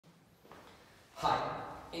Hi,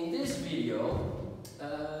 in this video,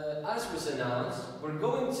 as was announced, we're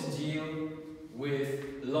going to deal with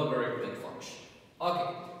logarithmic function.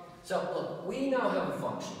 Okay, so look, we now have a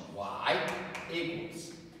function y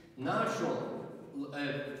equals natural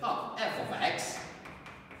f of x,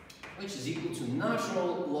 which is equal to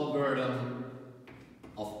natural logarithm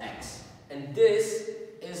of x. And this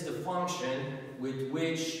is the function with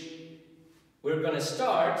which we're going to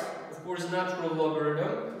start, of course, natural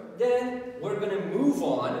logarithm. Then we're going to move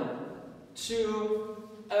on to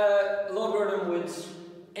a logarithm with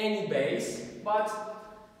any base, but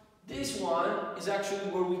this one is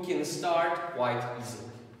actually where we can start quite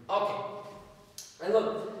easily. Okay, and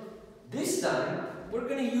look, this time we're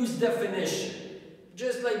going to use definition,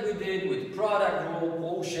 just like we did with product rule,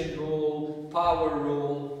 quotient rule, power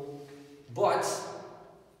rule, but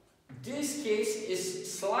this case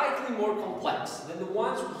is slightly more complex than the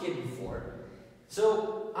ones we had before.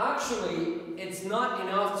 So actually, it's not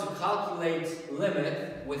enough to calculate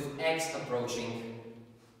limit with x approaching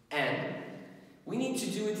n. We need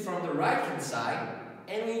to do it from the right hand side,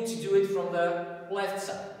 and we need to do it from the left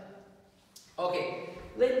side. Okay,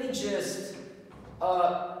 let me just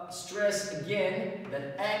stress again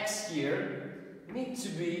that x here needs to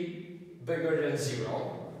be bigger than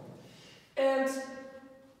 0. And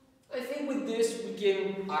I think with this we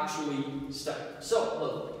can actually start. So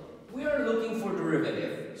look, we are looking for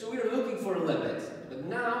derivative, so we are looking for a limit. But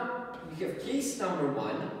now we have case number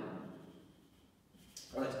 1.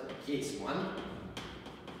 Let's go case 1.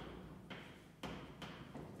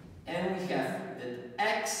 And we have that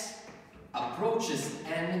x approaches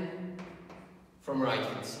n from right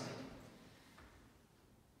hand side.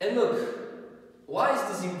 And look, why is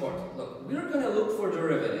this important? Look, we're going to look for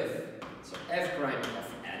derivative, so f prime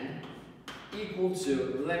of n equal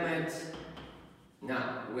to limit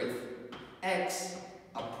now with x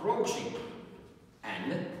approaching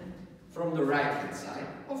n from the right hand side,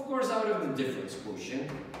 of course out of the difference quotient,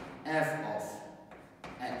 f of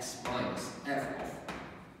x minus f of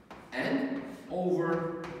n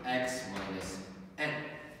over x minus n.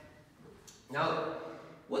 Now,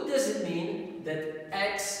 what does it mean that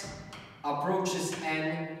x approaches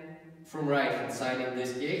n from right hand side in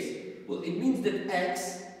this case? Well, it means that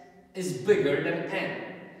x is bigger than n.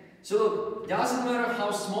 So look, doesn't matter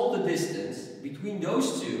how small the distance between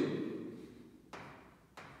those two,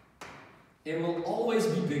 it will always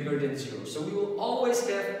be bigger than 0. So we will always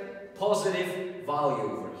have positive value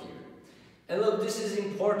over here. And look, this is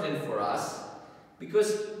important for us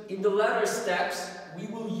because in the latter steps we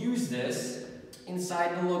will use this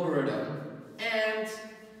inside the logarithm, and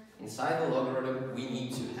inside the logarithm we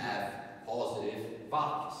need to have positive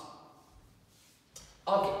values.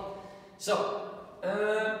 Okay, so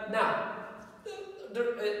now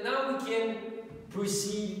we can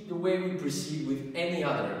proceed the way we proceed with any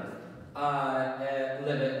other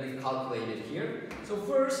limit we've calculated here. So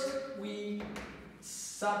first we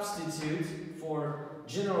substitute for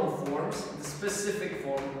general forms the specific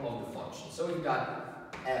form of the function. So we've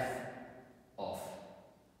got f of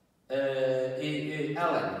ln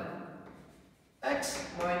x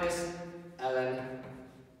minus ln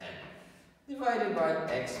n divided by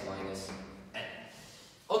x minus n.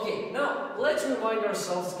 Okay, now let's remind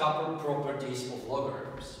ourselves a couple of properties of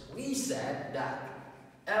logarithms. We said that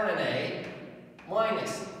ln a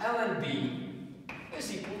minus ln b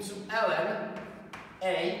is equal to ln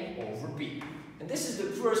a over b. And this is the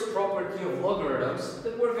first property of logarithms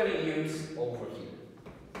that we're going to use over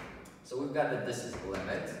here. So we've got that this is the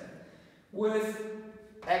limit with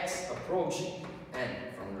x approaching n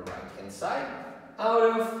from the right hand side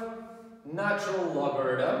out of natural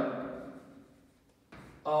logarithm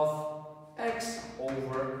of x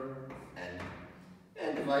over n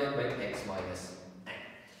and divided by x minus n.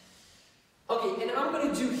 Okay, and I'm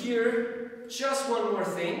going to do here just one more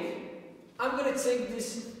thing. I'm going to take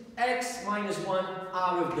this x minus 1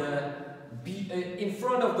 out of the b in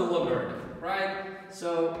front of the logarithm, right?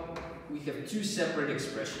 So we have two separate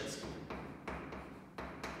expressions.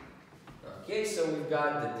 Okay, so we've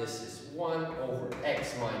got that this is 1 over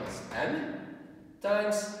x minus n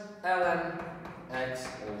times ln x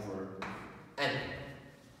over n.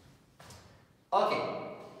 Okay,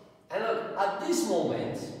 and look, at this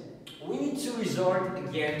moment we need to resort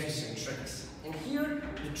again to some tricks. And here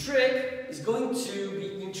the trick is going to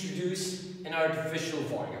be introduce an artificial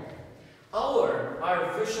variable. Our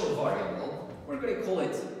artificial variable, we're going to call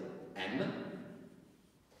it m,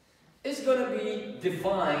 is going to be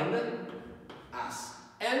defined as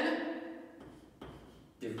n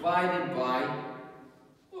divided by,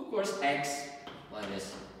 of course, x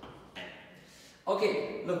minus n.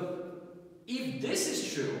 Okay, look, if this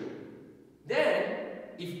is true, then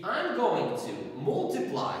if I'm going to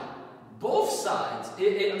multiply both sides,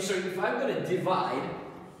 if I'm going to divide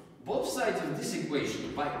both sides of this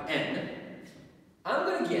equation by n, I'm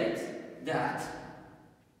going to get that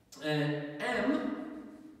m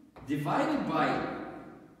divided by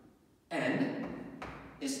n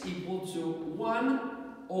is equal to 1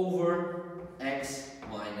 over x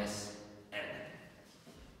minus n.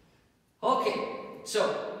 Okay,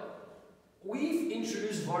 so we've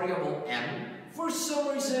introduced variable m for some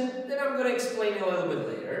reason that I'm going to explain a little bit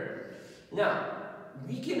later. Now,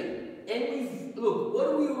 look,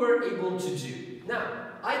 what we were able to do. Now,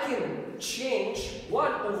 I can change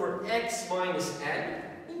 1 over x minus n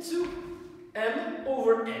into m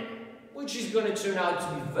over n, which is going to turn out to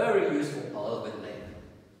be very useful a little bit later.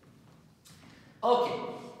 Okay,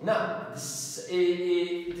 now, the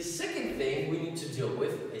second thing we need to deal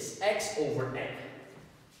with is x over n.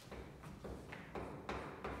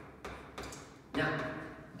 Now,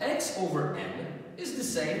 x over n is the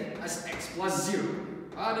same as x plus 0.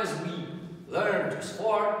 And as we learned thus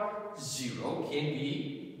far, 0 can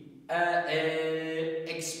be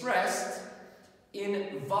expressed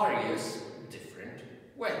in various different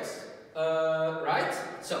ways. Right?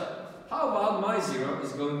 So, how about my 0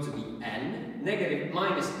 is going to be n, negative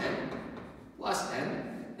minus n, plus n,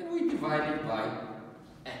 and we divide it by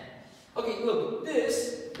n. Okay, look,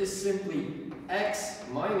 this is simply x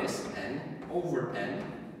minus n over n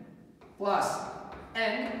plus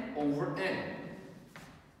n over n.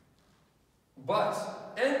 But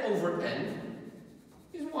n over n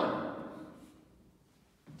is 1.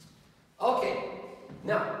 Okay,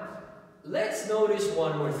 now let's notice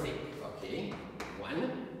one more thing. Okay,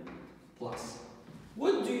 1 plus.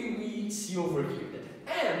 What do we see over here? That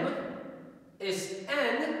m is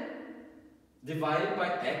n divided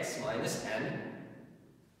by x minus n.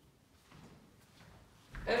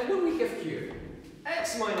 And what we have here?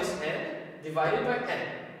 X minus n divided by n.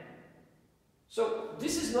 So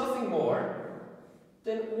this is nothing more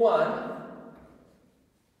than 1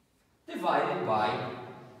 divided by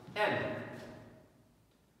n.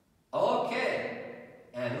 Okay,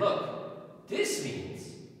 and look, this means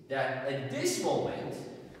that at this moment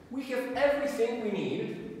we have everything we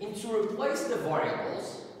need and to replace the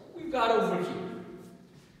variables we've got over here.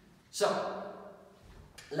 So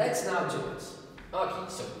let's now do it. Okay,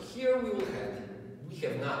 so here we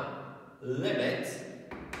have now limit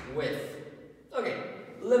with,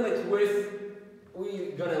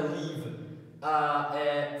 we're gonna leave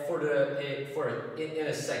in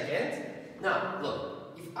a second. Now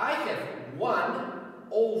look, if I have 1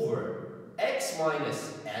 over x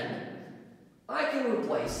minus n, I can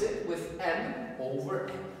replace it with m over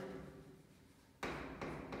n.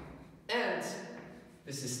 And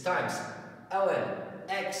this is times ln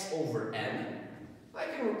x over n. I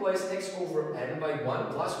can replace x over n by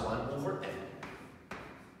 1 plus 1 over n.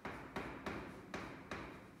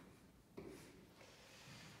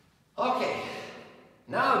 Okay,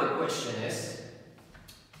 now the question is,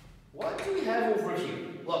 what do we have over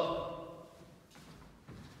here? Look,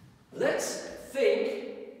 let's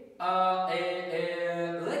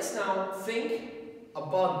now think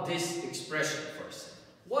about this expression first.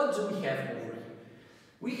 What do we have over here?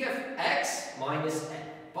 We have x minus n.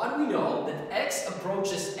 But we know that x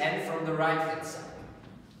approaches n from the right hand side.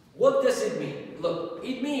 What does it mean? Look,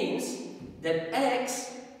 it means that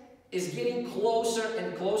x is getting closer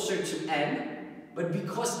and closer to n, but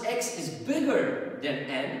because x is bigger than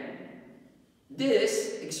n,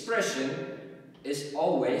 this expression is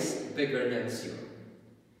always bigger than 0.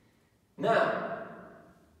 Now,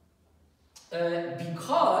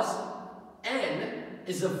 because n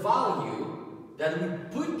is a value that we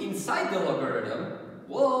put inside the logarithm,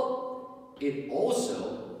 well, it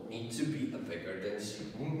also needs to be bigger than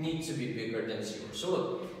 0. So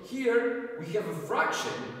look, here we have a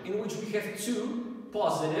fraction in which we have 2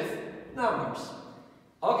 positive numbers.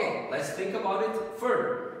 Okay, let's think about it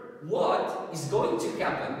further. What is going to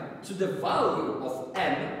happen to the value of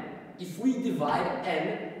m if we divide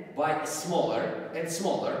n by a smaller and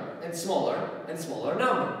smaller and smaller and smaller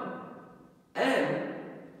number? n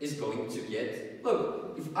is going to get,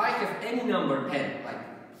 look, if I have any number n, like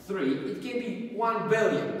 3, it can be 1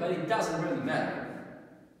 billion, but it doesn't really matter.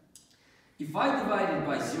 If I divide it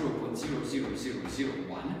by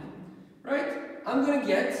 0.00001, right, I'm going to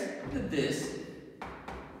get that this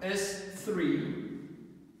is 3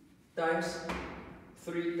 times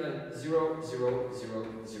 3 times 0, 0, 0, 0,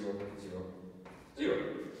 0, 0.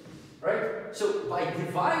 Right? So by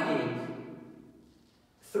dividing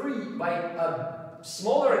 3 by a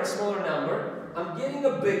smaller and smaller number, I'm getting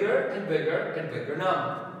a bigger and bigger and bigger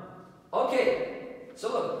number. Okay,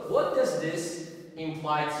 so look, what does this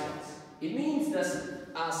imply to us? It means that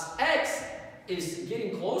as x is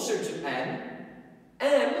getting closer to n,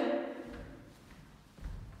 m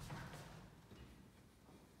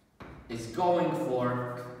is going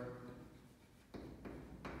for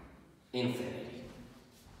infinity.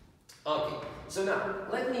 Okay, so now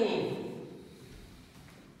let me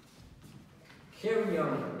carry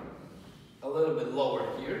on a little bit lower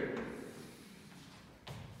here.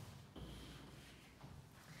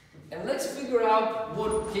 And let's figure out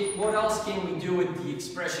what else can we do with the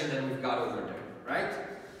expression that we've got over there, right?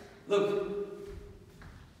 Look,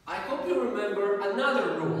 I hope you remember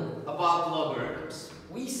another rule about logarithms.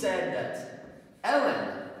 We said that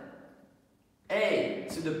ln a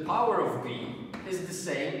to the power of b is the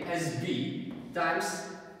same as b times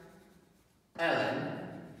ln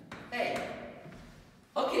a.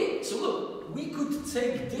 Okay, so look, we could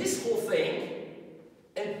take this whole thing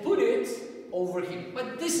and put it over here,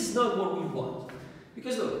 but this is not what we want,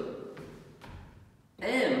 because look,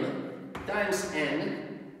 m times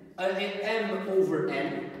n, m over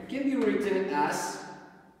n can be written as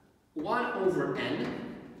 1 over n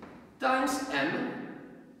times m,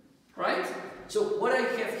 right? So what I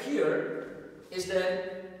have here is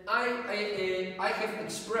that I have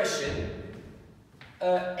expression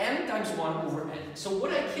m times 1 over n. So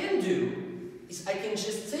what I can do is I can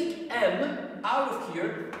just take m out of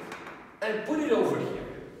here and put it over here.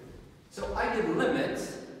 So I get limit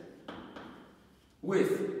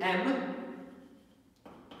with m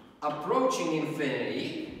approaching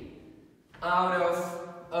infinity out of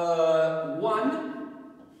 1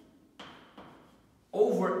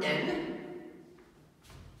 over n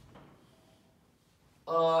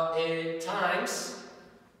times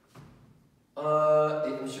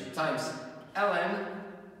ln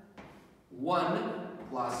 1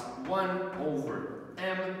 plus 1 over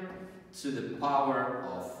m to the power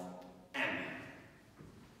of m.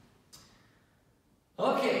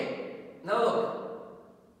 Okay, now look,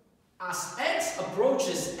 as x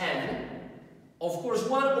approaches n, of course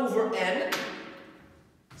 1 over n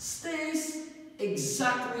stays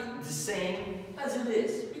exactly the same as it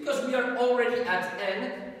is, because we are already at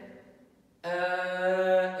n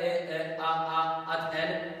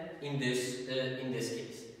in this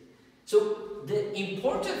case. So the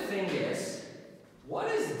important thing is, what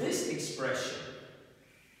is this expression?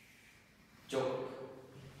 So,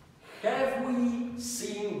 have we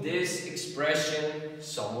seen this expression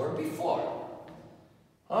somewhere before?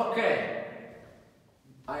 Okay,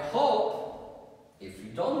 I hope, if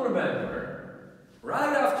you don't remember,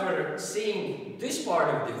 right after seeing this part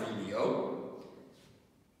of the video,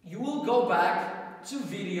 you will go back to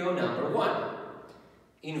video number 1.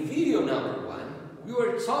 In video number 1, we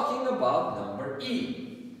were talking about number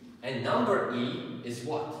e. And number e is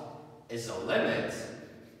what? Is a limit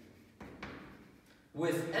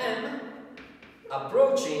with m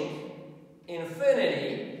approaching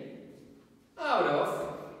infinity out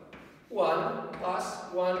of 1 plus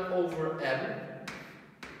 1 over m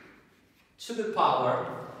to the power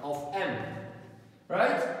of m.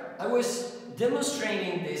 Right? I was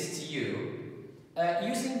demonstrating this to you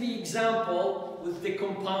using the example with the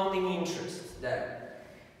compounding interest there.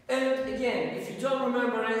 And again, if you don't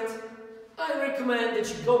remember it, I recommend that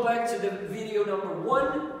you go back to the video number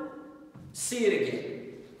 1, see it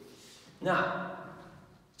again. Now,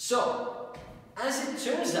 so, as it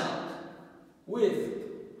turns out, with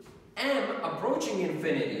m approaching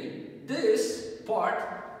infinity, this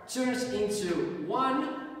part turns into 1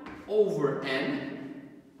 over n,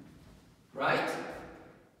 right?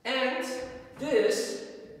 And this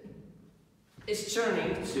is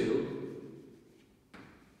turning to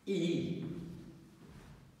e.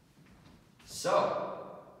 So,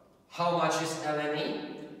 how much is ln e?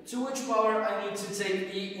 To which power I need to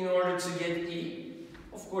take e in order to get e?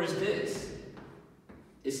 Of course, this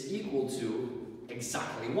is equal to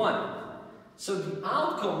exactly 1. So the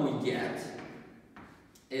outcome we get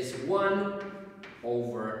is 1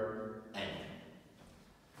 over n.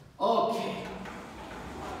 Okay.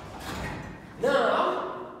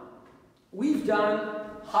 Now, we've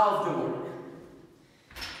done half the work.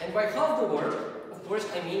 And by half the work, of course,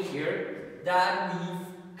 I mean here that we've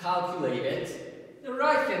calculated the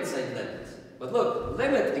right-hand side limit. But look,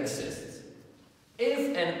 limit exists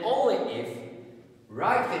if and only if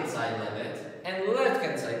right-hand side limit and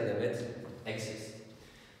left-hand side limit exist.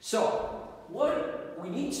 So, what we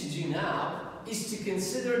need to do now is to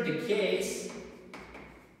consider the case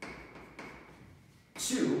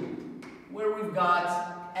 2, where we've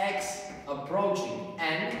got x approaching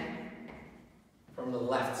n from the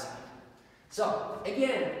left side. So,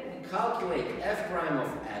 again, we calculate f prime of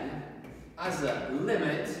n as a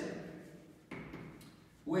limit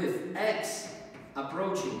with x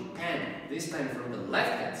approaching n, this time from the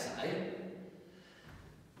left hand side,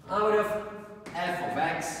 out of f of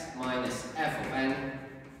x minus f of n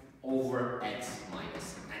over x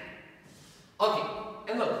minus n. Okay,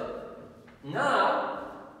 and look, now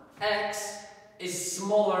x is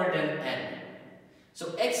smaller than n.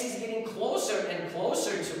 So x is getting closer and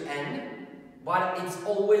closer to n, but it's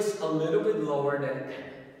always a little bit lower than n.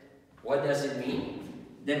 What does it mean?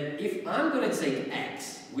 That if I'm going to take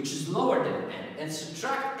x, which is lower than n, and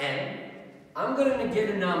subtract n, I'm going to get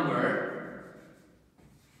a number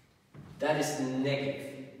that is negative.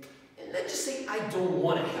 And let's just say I don't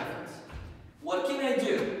want to have it. What can I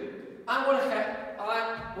do? I want to have,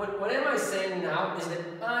 what am I saying now is that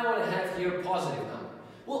I want to have here a positive number.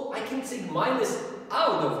 Well, I can take minus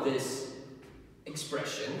out of this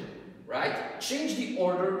expression, right? Change the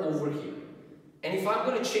order over here. And if I'm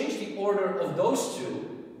going to change the order of those two,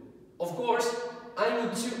 of course, I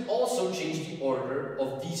need to also change the order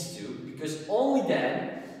of these two, because only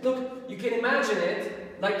then, look, you can imagine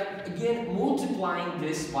it like, again, multiplying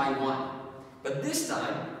this by 1. But this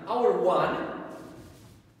time, our 1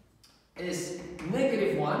 is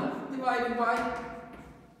negative 1 divided by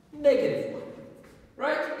negative 1.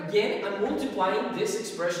 Right? Again, I'm multiplying this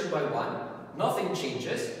expression by 1. Nothing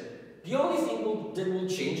changes. The only thing that will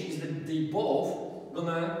change is that they both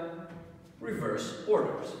gonna reverse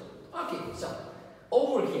orders. Okay, so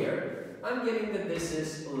over here, I'm getting that this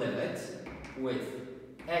is limit with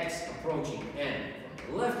x approaching n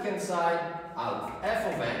from the left hand side out of f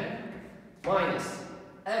of n minus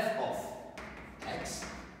f of x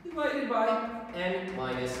divided by n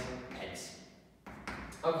minus x.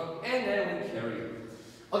 Okay, and then we carry on.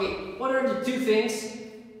 Okay, what are the two things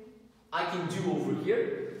I can do over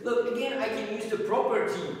here? Look, again, I can use the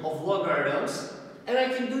property of logarithms, and I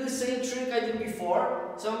can do the same trick I did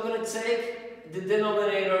before. So I'm going to take the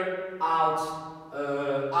denominator out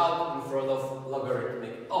in front of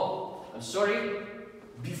logarithmic. Oh, I'm sorry.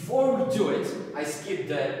 Before we do it, I skipped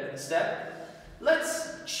that step.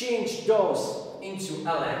 Let's change those into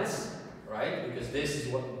ln's, right? Because this is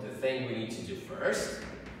what the thing we need to do first.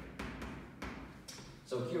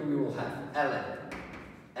 So here we will have ln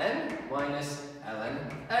n minus ln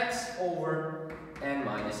x over n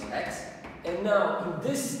minus x. And now in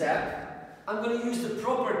this step, I'm going to use the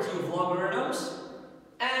property of logarithms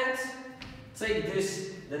and take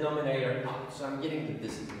this denominator out. So I'm getting that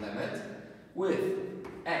this is limit with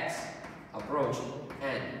x approaching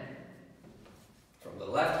n from the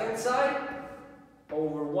left hand side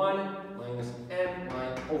over 1 minus n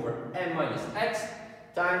over n minus x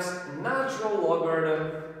times natural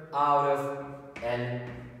logarithm out of n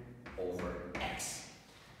over x.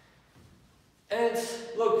 And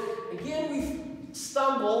look, again we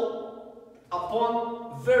stumble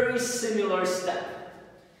upon very similar step.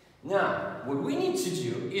 Now, what we need to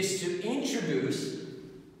do is to introduce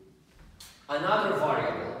another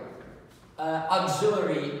variable,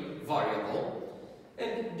 auxiliary variable,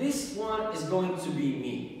 and this one is going to be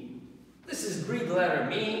me. This is Greek letter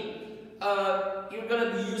me. You're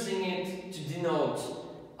going to be using it to denote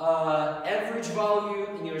average value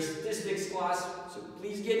in your statistics class, so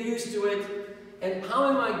please get used to it. And how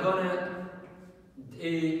am I going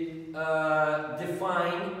to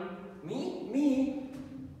define me? Me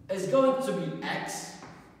is going to be x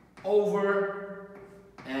over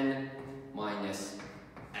n minus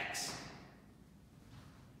x.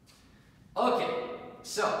 Okay,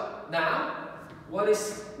 so now what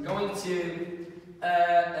is going to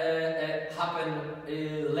happen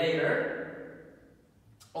later?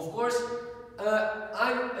 Of course,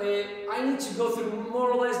 I need to go through more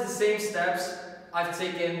or less the same steps I've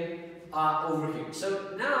taken over here.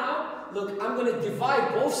 So now, look, I'm going to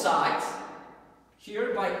divide both sides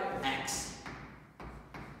here by x.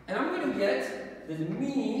 And I'm going to get that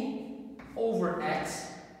me over x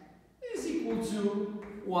is equal to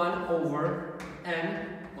 1 over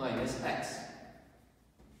n minus x.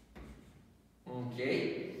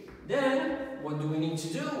 Okay, then what do we need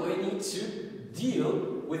to do? We need to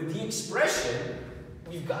deal with the expression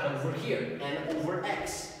we've got over here, n over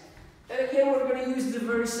x. And again, we're going to use the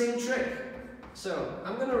very same trick. So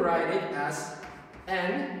I'm going to write it as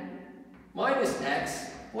n minus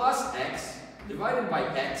x plus x divided by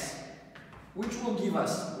x, which will give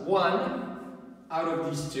us 1 out of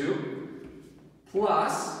these two,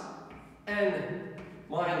 plus n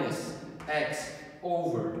minus x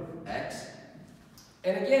over x.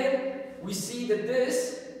 And again, we see that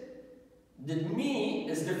that me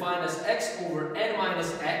is defined as x over n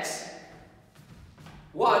minus x,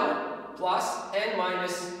 1 plus n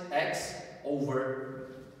minus x over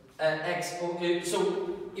x.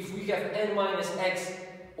 So if we have n minus x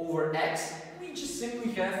over x, we just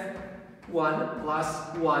simply have 1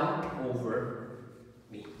 plus 1 over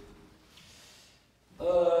me.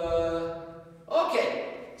 Okay,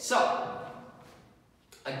 so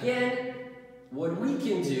again, what we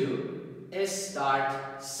can do is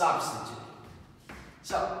start substituting.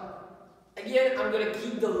 So again, I'm going to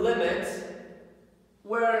keep the limit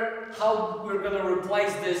where how we're going to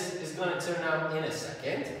replace this is going to turn out in a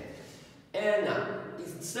second. And now,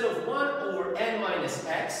 instead of 1 over n minus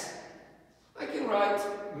x, I can write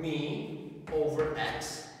me over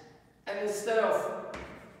x. And instead of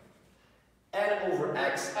n over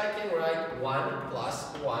x, I can write 1 plus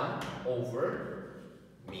 1 over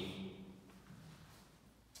me.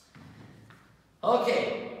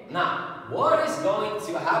 Okay, now, what is going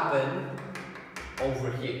to happen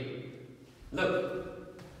over here?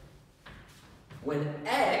 Look, when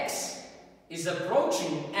x is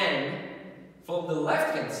approaching n from the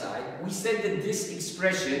left-hand side, we said that this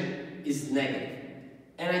expression is negative.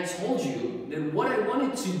 And I told you that what I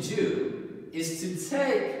wanted to do is to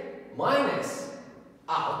take minus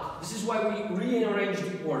out. This is why we rearranged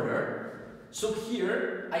the order. So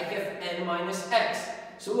here I have n minus x.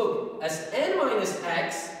 So look, as n minus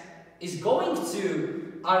x is going to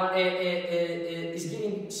is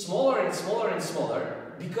getting smaller and smaller and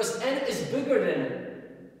smaller, because n is bigger than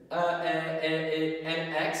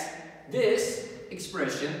nx, this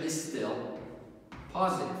expression is still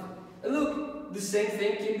positive. And look, the same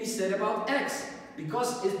thing can be said about x.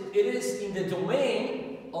 Because it is in the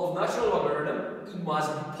domain of natural logarithm, it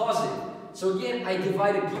must be positive. So again, I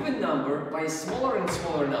divide a given number by a smaller and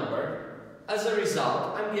smaller number. As a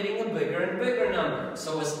result, I'm getting a bigger and bigger number.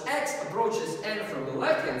 So as x approaches n from the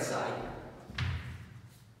left-hand side,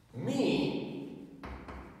 me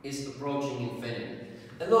is approaching infinity.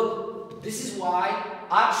 And look, this is why,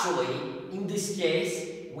 actually, in this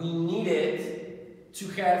case, we needed to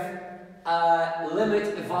have a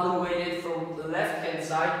limit evaluated from the left-hand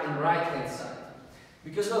side and right-hand side.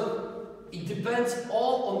 Because look, it depends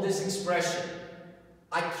all on this expression.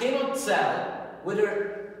 I cannot tell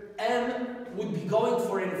whether n would be going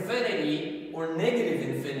for infinity or negative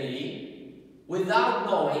infinity without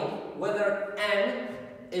knowing whether n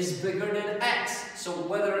is bigger than x. So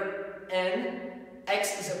whether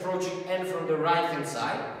x is approaching n from the right-hand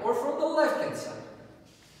side or from the left-hand side.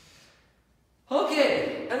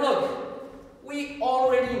 Okay, and look, we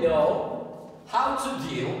already know how to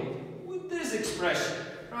deal with this expression,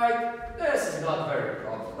 right? This is not very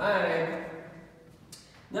problematic.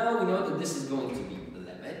 Now we know that this is going to be the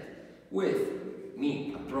limit with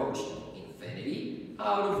me approaching infinity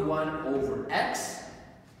out of 1 over x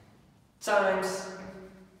times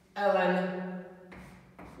ln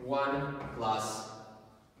 1 plus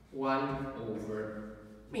 1 over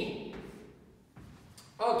me.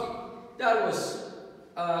 Okay, that was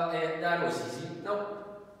easy. Now,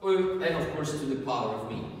 and of course to the power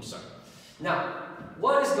of me. I'm sorry. Now,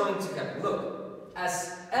 what is going to happen? Look,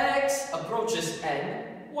 as x approaches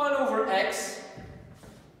n, 1 over x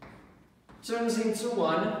turns into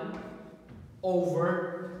 1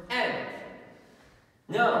 over n.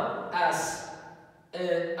 Now, as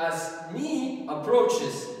me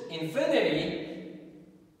approaches infinity,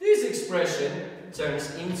 this expression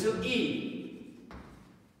turns into e.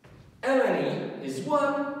 ln e is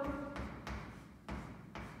 1.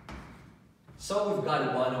 So we've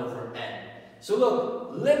got 1 over n. So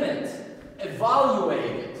look, limit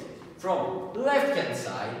evaluated from left-hand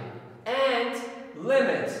side and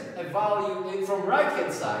limit evaluated from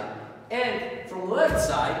right-hand side and from left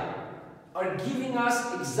side are giving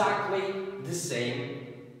us exactly the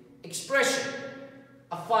same expression,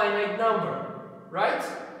 a finite number, right?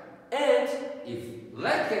 And if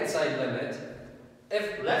left side limit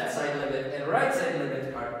and right side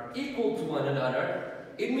limit are equal to one another,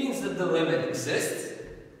 it means that the limit exists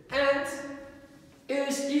and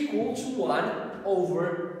is equal to 1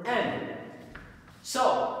 over n.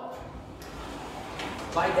 So,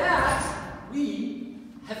 by that, we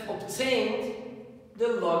have obtained the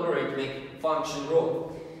logarithmic function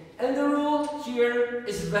rule. And the rule here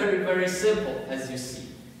is very, very simple, as you see.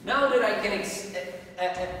 Now that I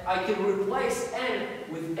can replace n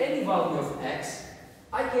with any value of x,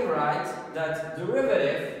 I can write that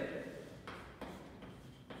derivative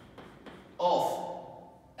of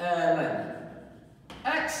ln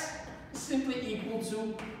x is simply equal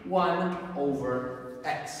to 1 over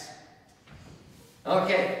x.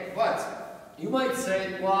 Okay, but you might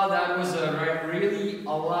say, well, that was really a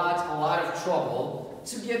lot of trouble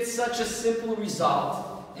to get such a simple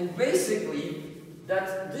result, and basically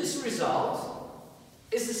that this result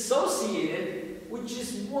is associated with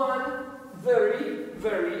just one very,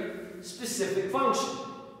 very specific function.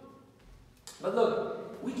 But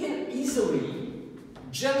look, we can easily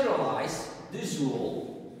generalize this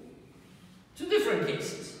rule to different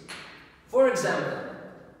cases. For example,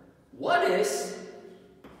 what is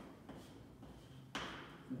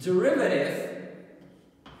derivative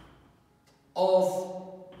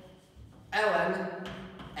of ln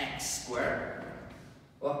x squared?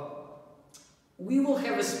 Well, we will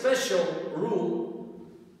have a special rule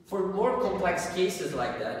for more complex cases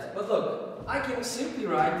like that. But look, I can simply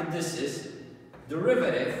write that this is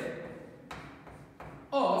derivative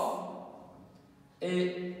of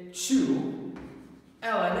 2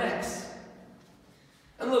 ln x.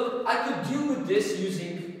 And look, I could deal with this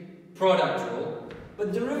using product rule,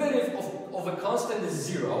 but derivative of a constant is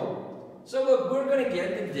 0. So look, we're going to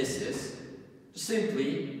get that this is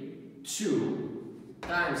simply 2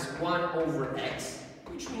 times 1 over x,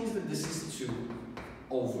 which means that this is 2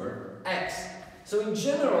 over x. So in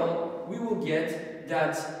general, we will get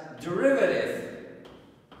that derivative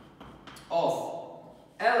of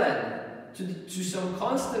ln to some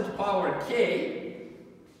constant power k,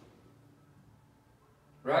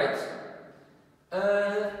 right,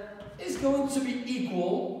 is going to be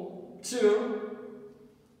equal to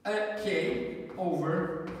k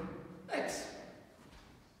over x.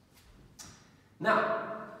 Now,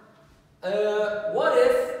 what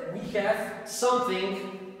if we have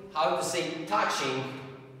something, how to say, touching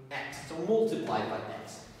x, so multiplied by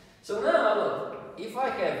x. So now, look, if I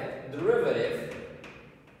have derivative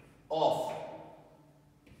of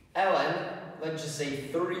ln, let's just say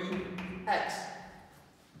 3x,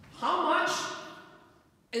 how much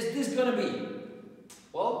is this going to be?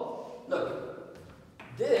 Well, look,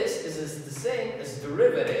 this is the same as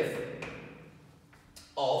derivative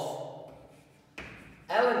of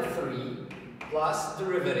ln 3 plus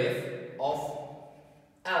derivative of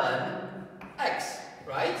ln x,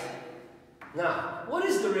 right? Now, what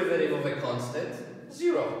is derivative of a constant?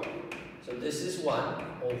 0. So this is 1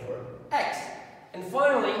 over x. And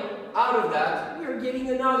finally, out of that, we are getting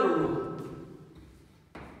another rule.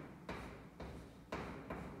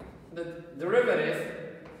 The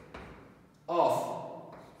derivative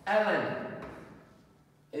of ln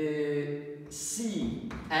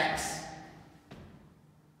cx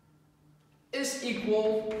is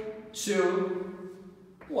equal to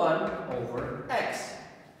 1 over x.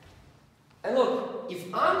 And look,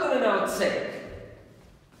 if I'm going to now take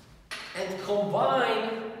and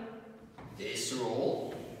combine this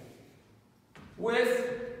rule with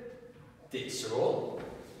this rule,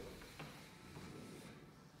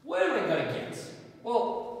 what am I going to get?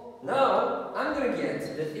 Well, now I'm going to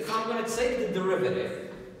get that if I'm going to take the derivative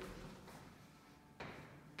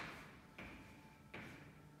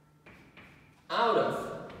out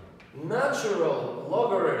of natural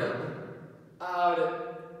logarithm out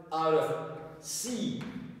of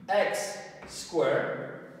cx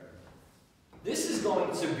squared, this is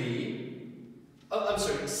going to be, I'm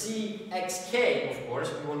sorry, cxk, of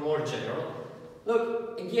course, we want more general.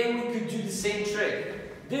 Look, again, we could do the same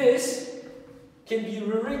trick. This can be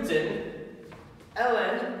rewritten,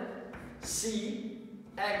 ln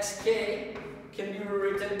cxk can be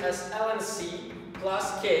rewritten as ln c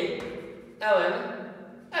plus k ln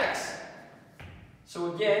x.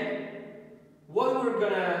 So again, what we're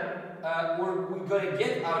gonna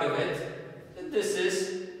get out of it, that this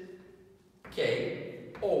is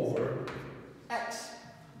k over x.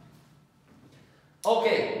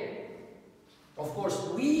 Okay, of course,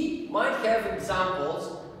 we might have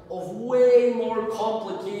examples of way more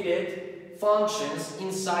complicated functions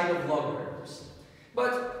inside of logarithms.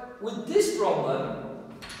 But with this problem,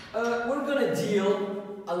 we're gonna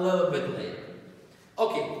deal a little bit later.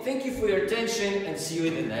 Okay, thank you for your attention and see you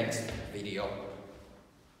in the next video.